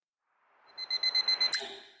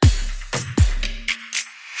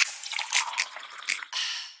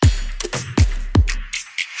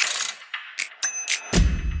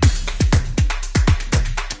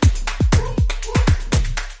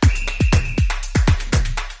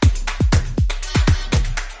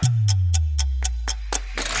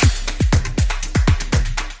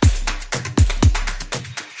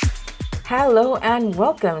and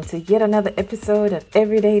welcome to yet another episode of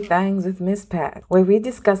Everyday Things with Miss Pat, where we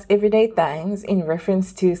discuss everyday things in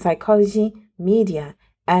reference to psychology, media,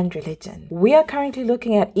 and religion. We are currently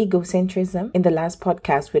looking at egocentrism. In the last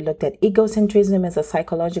podcast, we looked at egocentrism as a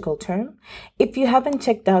psychological term. If you haven't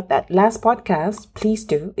checked out that last podcast, please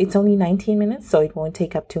do. It's only 19 minutes, so it won't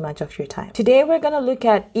take up too much of your time. Today, we're going to look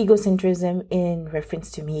at egocentrism in reference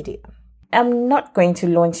to media. I'm not going to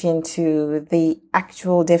launch into the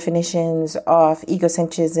actual definitions of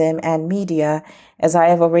egocentrism and media, as I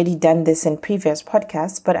have already done this in previous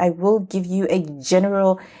podcasts, but I will give you a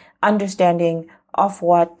general understanding of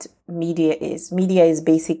what media is. Media is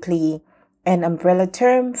basically an umbrella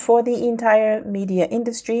term for the entire media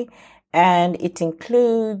industry, and it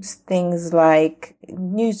includes things like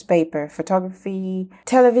newspaper, photography,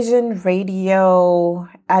 television, radio,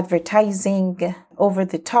 advertising,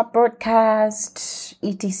 over-the-top broadcast,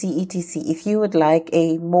 etc., etc. If you would like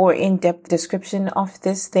a more in-depth description of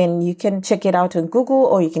this, then you can check it out on Google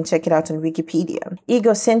or you can check it out on Wikipedia.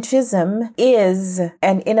 Egocentrism is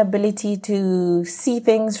an inability to see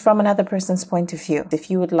things from another person's point of view.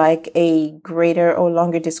 If you would like a greater or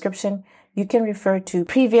longer description, you can refer to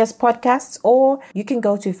previous podcasts, or you can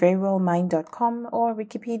go to verywellmind.com or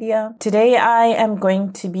Wikipedia. Today, I am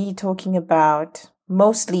going to be talking about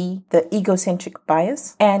mostly the egocentric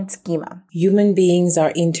bias and schema. Human beings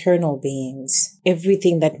are internal beings.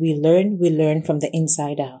 Everything that we learn from the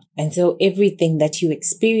inside out. And so everything that you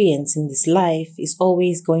experience in this life is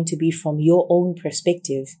always going to be from your own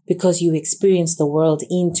perspective, because you experience the world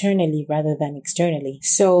internally rather than externally.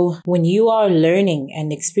 So when you are learning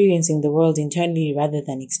and experiencing the world internally rather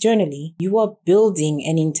than externally, you are building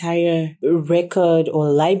an entire record or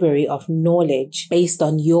library of knowledge based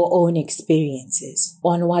on your own experiences,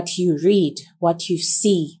 on what you read, what you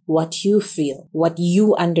see, what you feel, what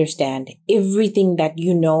you understand. Everything that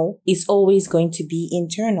you know is always going to be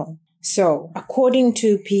internal. So, according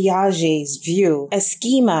to Piaget's view, a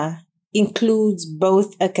schema includes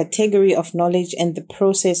both a category of knowledge and the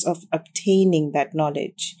process of obtaining that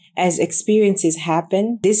knowledge. As experiences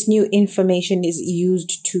happen, this new information is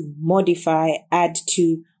used to modify, add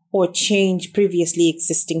to, or change previously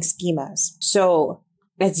existing schemas. So,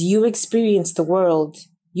 as you experience the world,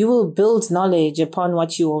 you will build knowledge upon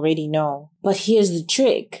what you already know. But here's the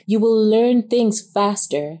trick. You will learn things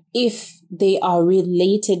faster if they are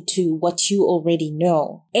related to what you already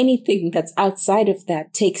know. Anything that's outside of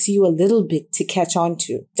that takes you a little bit to catch on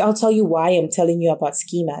to. I'll tell you why I'm telling you about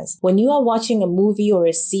schemas. When you are watching a movie or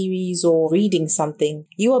a series or reading something,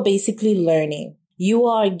 you are basically learning. You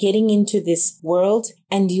are getting into this world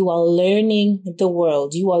and you are learning the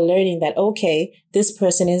world. You are learning that, okay, this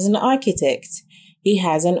person is an architect. He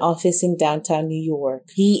has an office in downtown New York.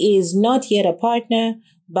 He is not yet a partner,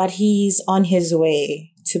 but he's on his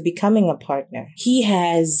way to becoming a partner. He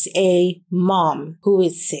has a mom who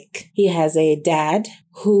is sick. He has a dad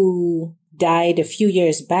who died a few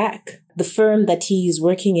years back. The firm that he is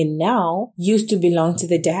working in now used to belong to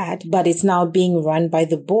the dad, but it's now being run by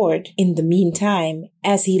the board in the meantime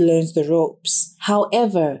as he learns the ropes.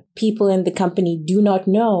 However, people in the company do not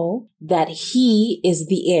know that he is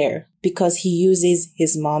the heir because he uses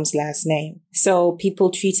his mom's last name. So people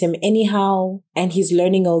treat him anyhow, and he's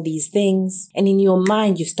learning all these things. And in your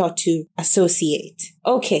mind, you start to associate.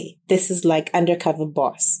 Okay, this is like Undercover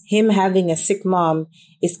Boss. Him having a sick mom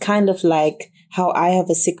is kind of like how I have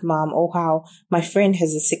a sick mom or how my friend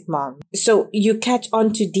has a sick mom. So you catch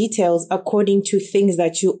on to details according to things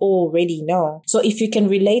that you already know. So if you can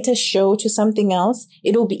relate a show to something else,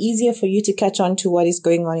 it'll be easier for you to catch on to what is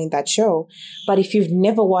going on in that show. But if you've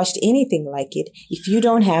never watched anything like it, if you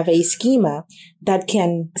don't have a schema that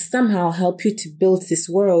can somehow help you to build this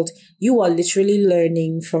world, you are literally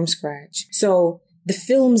learning from scratch. So the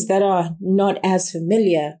films that are not as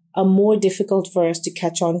familiar are more difficult for us to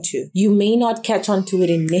catch on to. You may not catch on to it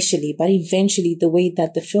initially, but eventually the way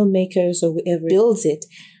that the filmmakers or whoever builds it,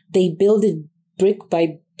 they build it brick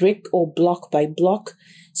by brick or block by block,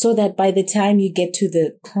 so that by the time you get to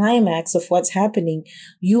the climax of what's happening,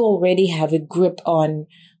 you already have a grip on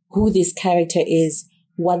who this character is,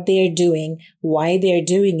 what they're doing, why they're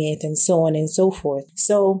doing it, and so on and so forth.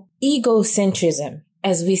 So egocentrism,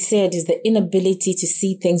 as we said, is the inability to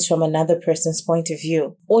see things from another person's point of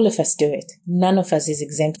view. All of us do it. None of us is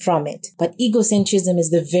exempt from it. But egocentrism is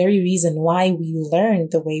the very reason why we learn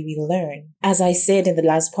the way we learn. As I said in the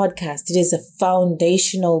last podcast, it is a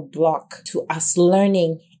foundational block to us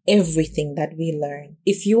learning everything that we learn.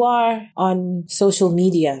 If you are on social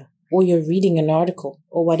media or you're reading an article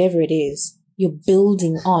or whatever it is, you're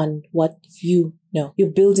building on what you know. You're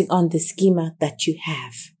building on the schema that you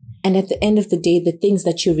have. And at the end of the day, the things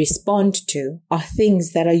that you respond to are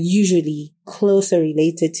things that are usually closer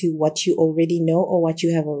related to what you already know or what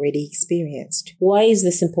you have already experienced. Why is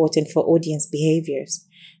this important for audience behaviors?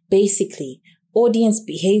 Basically, audience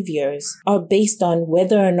behaviors are based on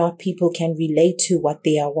whether or not people can relate to what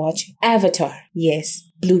they are watching. Avatar, yes.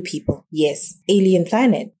 Blue people, yes. Alien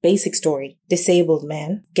planet, basic story. Disabled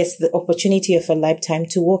man gets the opportunity of a lifetime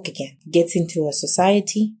to walk again. Gets into a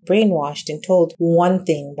society, brainwashed and told one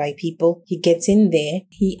thing by people. He gets in there,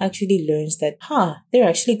 he actually learns that, they're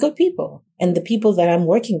actually good people. And the people that I'm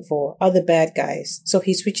working for are the bad guys. So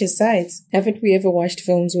he switches sides. Haven't we ever watched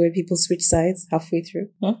films where people switch sides halfway through?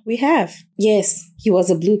 We have. Yes, he was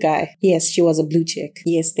a blue guy. Yes, she was a blue chick.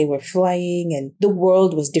 Yes, they were flying and the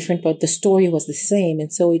world was different, but the story was the same.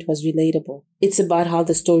 And so it was relatable. It's about how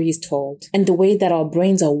the story is told and the way that our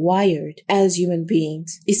brains are wired as human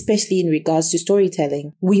beings, especially in regards to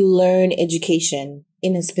storytelling. We learn education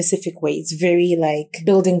in a specific way. It's very like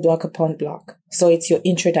building block upon block. So it's your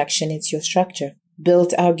introduction, it's your structure,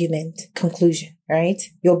 build argument, conclusion, right?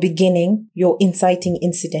 Your beginning, your inciting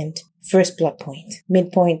incident, first plot point,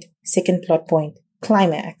 midpoint, second plot point,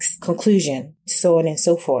 climax, conclusion, so on and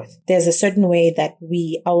so forth. There's a certain way that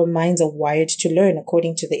our minds are wired to learn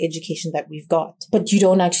according to the education that we've got. But you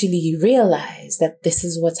don't actually realize that this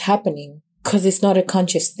is what's happening because it's not a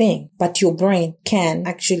conscious thing, but your brain can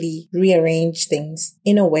actually rearrange things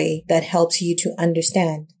in a way that helps you to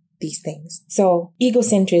understand these things. So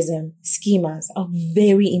egocentrism, schemas are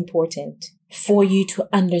very important for you to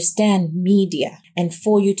understand media and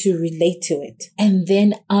for you to relate to it. And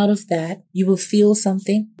then out of that, you will feel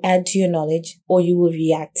something, add to your knowledge, or you will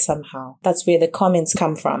react somehow. That's where the comments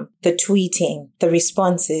come from, the tweeting, the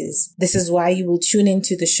responses. This is why you will tune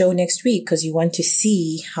into the show next week, because you want to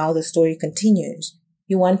see how the story continues.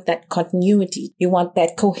 You want that continuity. You want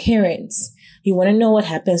that coherence. You want to know what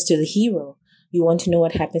happens to the hero. You want to know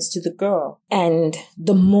what happens to the girl. And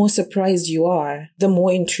the more surprised you are, the more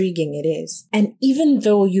intriguing it is. And even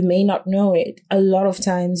though you may not know it, a lot of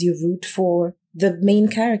times you root for the main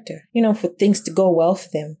character, for things to go well for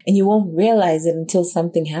them. And you won't realize it until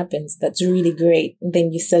something happens that's really great. And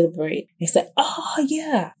then you celebrate. It's like, oh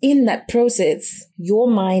yeah. In that process, your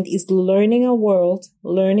mind is learning a world,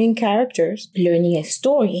 learning characters, learning a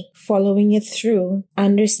story, following it through,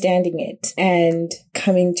 understanding it, and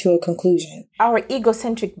coming to a conclusion. Our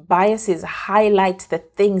egocentric biases highlight the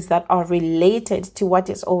things that are related to what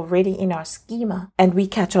is already in our schema. And we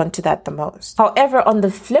catch on to that the most. However, on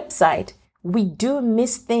the flip side, we do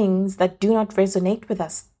miss things that do not resonate with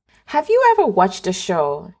us. Have you ever watched a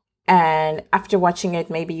show and after watching it,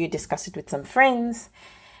 maybe you discuss it with some friends,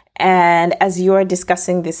 and as you're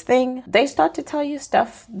discussing this thing, they start to tell you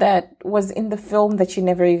stuff that was in the film that you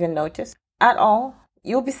never even noticed at all?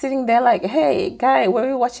 You'll be sitting there like, hey, guy, were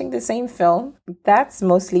we watching the same film? That's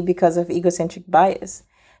mostly because of egocentric bias.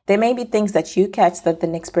 There may be things that you catch that the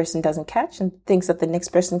next person doesn't catch and things that the next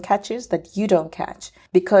person catches that you don't catch,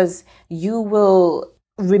 because you will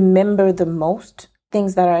remember the most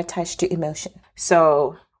things that are attached to emotion.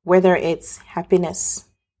 So whether it's happiness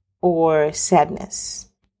or sadness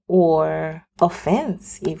or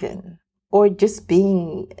offense even, or just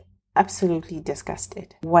being absolutely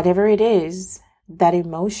disgusted, whatever it is, that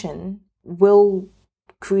emotion will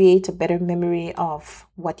create a better memory of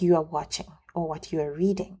what you are watching or what you are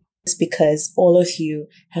reading. It's because all of you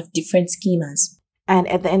have different schemas. And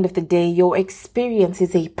at the end of the day, your experience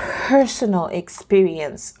is a personal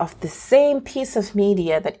experience of the same piece of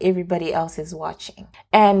media that everybody else is watching.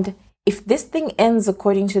 And if this thing ends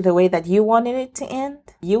according to the way that you wanted it to end,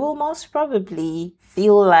 you will most probably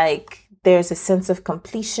feel like there's a sense of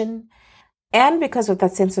completion. And because of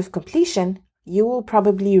that sense of completion, you will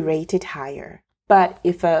probably rate it higher. But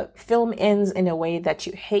if a film ends in a way that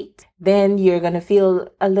you hate, then you're going to feel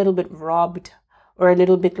a little bit robbed, or a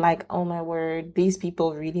little bit like, oh my word, these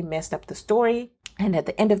people really messed up the story. And at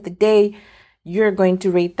the end of the day, you're going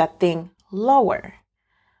to rate that thing lower.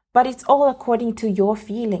 But it's all according to your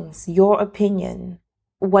feelings, your opinion,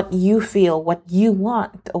 what you feel, what you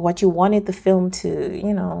want, or what you wanted the film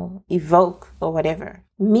to, evoke or whatever.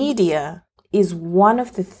 Media is one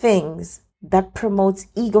of the things that promotes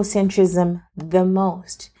egocentrism the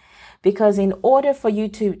most. Because in order for you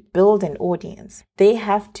to build an audience, they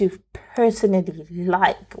have to personally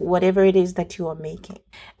like whatever it is that you are making.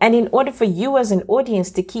 And in order for you as an audience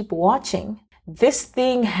to keep watching, this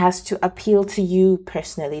thing has to appeal to you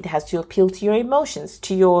personally. It has to appeal to your emotions,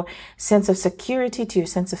 to your sense of security, to your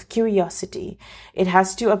sense of curiosity. It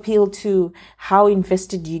has to appeal to how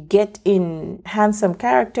invested you get in handsome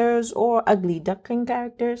characters or ugly duckling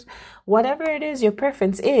characters. Whatever it is your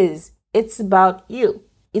preference is, it's about you.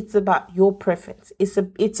 It's about your preference.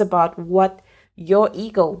 It's about what your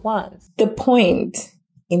ego wants. The point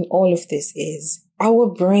in all of this is our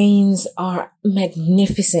brains are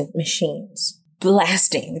magnificent machines,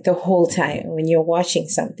 blasting the whole time when you're watching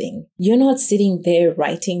something. You're not sitting there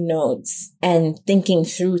writing notes and thinking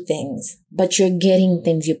through things, but you're getting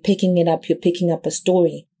things, you're picking it up, you're picking up a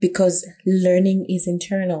story, because learning is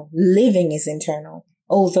internal, living is internal.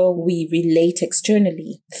 Although we relate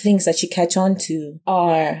externally, things that you catch on to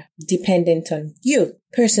are dependent on you.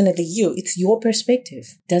 Personally, you. It's your perspective.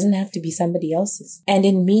 It doesn't have to be somebody else's. And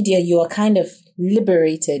in media, you are kind of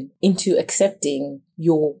liberated into accepting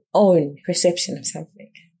your own perception of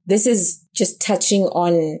something. This is just touching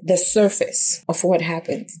on the surface of what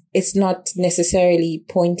happens. It's not necessarily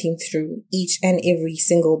pointing through each and every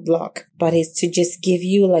single block, but it's to just give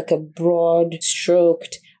you like a broad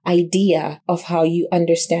stroked idea of how you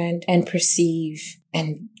understand and perceive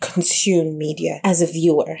and consume media as a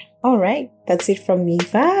viewer. All right, that's it from me.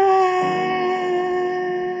 Bye.